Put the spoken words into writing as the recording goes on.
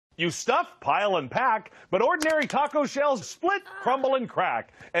You stuff, pile, and pack, but ordinary taco shells split, crumble, and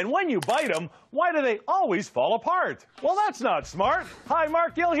crack. And when you bite them, why do they always fall apart? Well, that's not smart. Hi,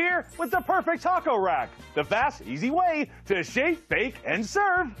 Marc Gill here with the perfect taco rack. The fast, easy way to shape, bake, and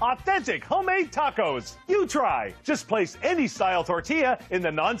serve authentic homemade tacos. You try. Just place any style tortilla in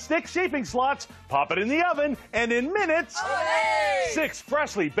the non-stick shaping slots, pop it in the oven, and in minutes, Olé! 6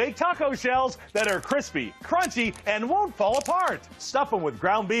 freshly baked taco shells that are crispy, crunchy, and won't fall apart. Stuff them with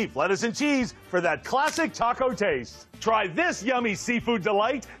ground beef, lettuce, and cheese for that classic taco taste. Try this yummy seafood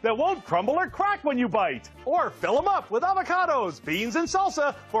delight that won't crumble or crack when you bite. Or fill them up with avocados, beans, and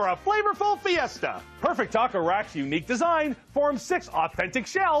salsa for a flavorful fiesta. Perfect Taco Rack's unique design forms 6 authentic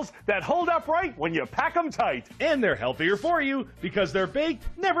shells that hold upright when you pack them tight. And they're healthier for you because they're baked,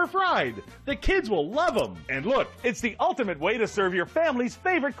 never fried. The kids will love them. And look, it's the ultimate way to serve your family's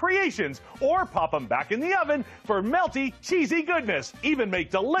favorite creations or pop them back in the oven for melty, cheesy goodness. Even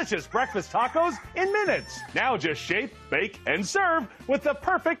make delicious breakfast tacos in minutes. Now just shape, bake, and serve with the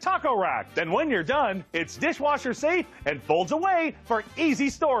perfect taco rack. Then when you're done, it's dishwasher safe and folds away for easy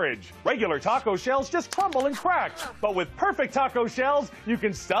storage. Regular taco shells just crumble and crack, but with perfect taco shells, you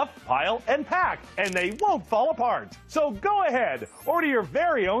can stuff, pile, and pack, and they won't fall apart. So go ahead, order your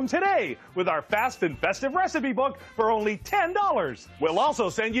very own today with our fast and festive recipe book for only $10. We'll also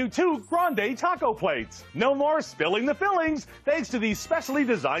send you 2 grande taco plates. No more spilling the fillings thanks to these specially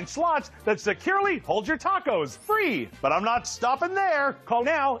designed slots that securely hold your tacos free. But I'm not stopping there. Call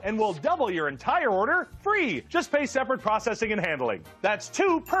now and we'll double your entire order free. Just pay separate processing and handling. That's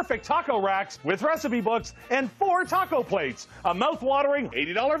 2 perfect taco racks with recipe books and 4 taco plates. A mouth-watering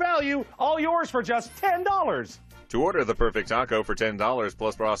 $80 value, all yours for just $10. To order the perfect taco for $10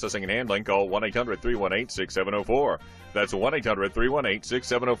 plus processing and handling, call 1-800-318-6704. That's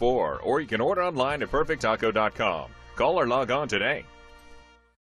 1-800-318-6704. Or you can order online at perfecttaco.com. Call or log on today.